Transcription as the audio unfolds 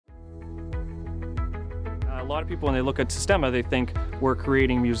A lot of people, when they look at Sistema, they think we're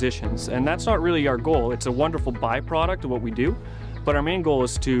creating musicians, and that's not really our goal. It's a wonderful byproduct of what we do, but our main goal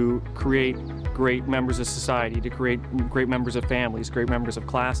is to create great members of society, to create great members of families, great members of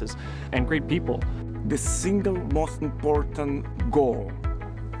classes, and great people. The single most important goal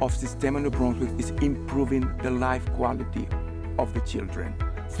of Sistema New Brunswick is improving the life quality of the children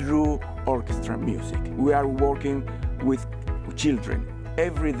through orchestra music. We are working with children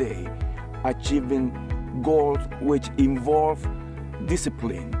every day, achieving goals which involve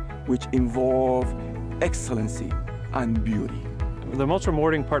discipline, which involve excellency and beauty. The most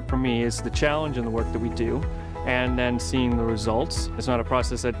rewarding part for me is the challenge in the work that we do, and then seeing the results. It's not a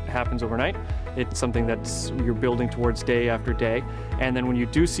process that happens overnight. It's something that you're building towards day after day. And then when you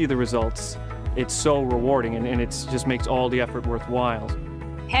do see the results, it's so rewarding, and it just makes all the effort worthwhile.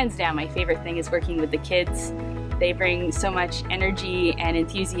 Hands down, my favorite thing is working with the kids. They bring so much energy and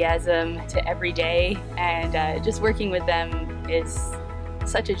enthusiasm to every day, and just working with them is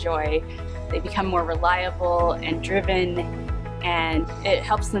such a joy. They become more reliable and driven, and it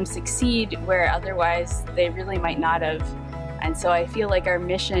helps them succeed where otherwise they really might not have. And so I feel like our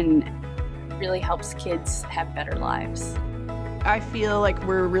mission really helps kids have better lives. I feel like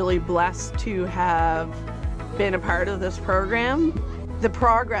we're really blessed to have been a part of this program. The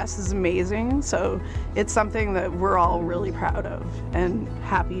progress is amazing, so it's something that we're all really proud of and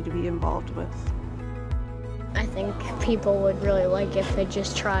happy to be involved with. I think people would really like if they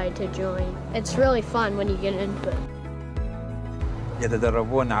just tried to join. It's really fun when you get into it.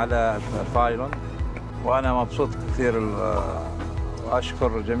 يتدربون على الفايلون وأنا مبسوط كثير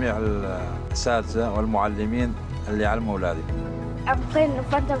وأشكر جميع الأساتذة والمعلمين اللي علموا أولادي. I'm playing in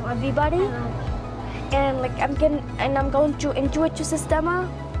front of everybody, and I'm going to enjoy to Sistema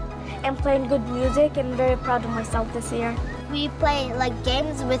and playing good music, and very proud of myself this year. We play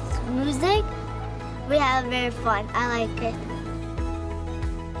games with music. We have very fun. I like it.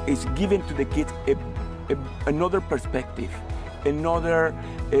 It's giving to the kids another perspective, another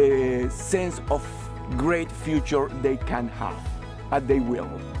sense of great future they can have, and they will.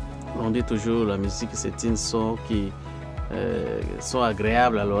 On dit toujours la musique c'est une son qui sont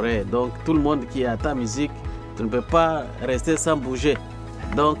agréables à l'oreille. Donc tout le monde qui entend la musique, tu ne peux pas rester sans bouger.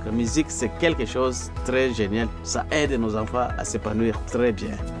 Donc la musique c'est quelque chose de très génial. Ça aide nos enfants à s'épanouir très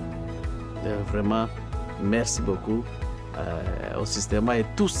bien. Vraiment, merci beaucoup au Sistema et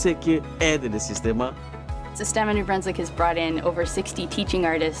tous ceux qui aident le Sistema. Sistema New Brunswick has brought in over 60 teaching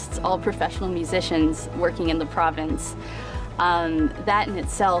artists, all professional musicians working in the province. That in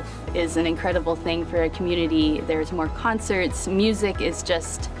itself is an incredible thing for a community. There's more concerts, music is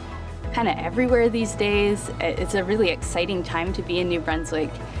just kind of everywhere these days. It's a really exciting time to be in New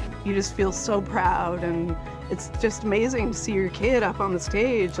Brunswick. You just feel so proud, and it's just amazing to see your kid up on the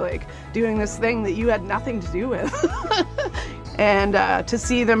stage doing this thing that you had nothing to do with. And to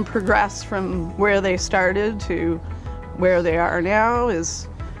see them progress from where they started to where they are now it's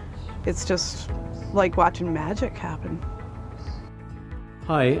just like watching magic happen.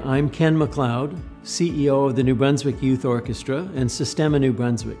 Hi, I'm Ken MacLeod, CEO of the New Brunswick Youth Orchestra and Sistema New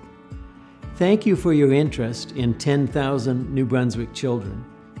Brunswick. Thank you for your interest in 10,000 New Brunswick children.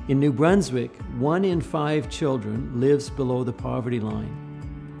 In New Brunswick, 1 in 5 children lives below the poverty line.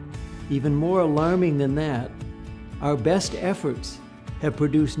 Even more alarming than that, our best efforts have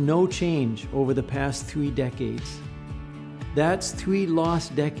produced no change over the past 3 decades. That's 3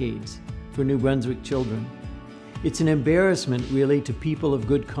 lost decades for New Brunswick children. It's an embarrassment, really, to people of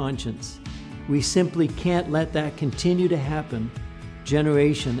good conscience. We simply can't let that continue to happen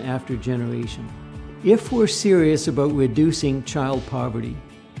generation after generation. If we're serious about reducing child poverty,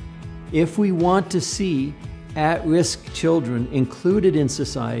 if we want to see at-risk children included in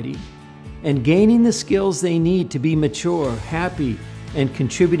society and gaining the skills they need to be mature, happy, and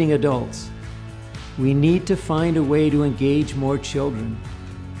contributing adults, we need to find a way to engage more children.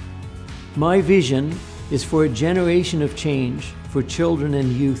 My vision is for a generation of change for children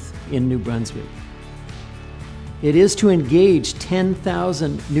and youth in New Brunswick. It is to engage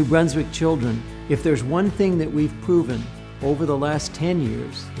 10,000 New Brunswick children. If there's one thing that we've proven over the last 10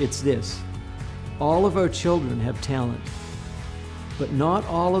 years, it's this. All of our children have talent, but not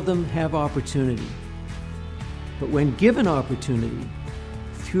all of them have opportunity. But when given opportunity,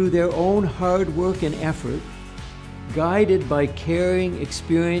 through their own hard work and effort, guided by caring,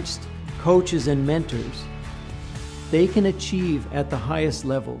 experienced coaches and mentors, they can achieve at the highest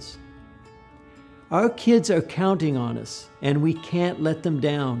levels. Our kids are counting on us, and we can't let them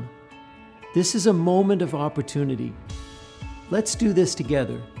down. This is a moment of opportunity. Let's do this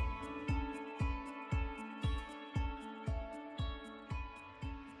together.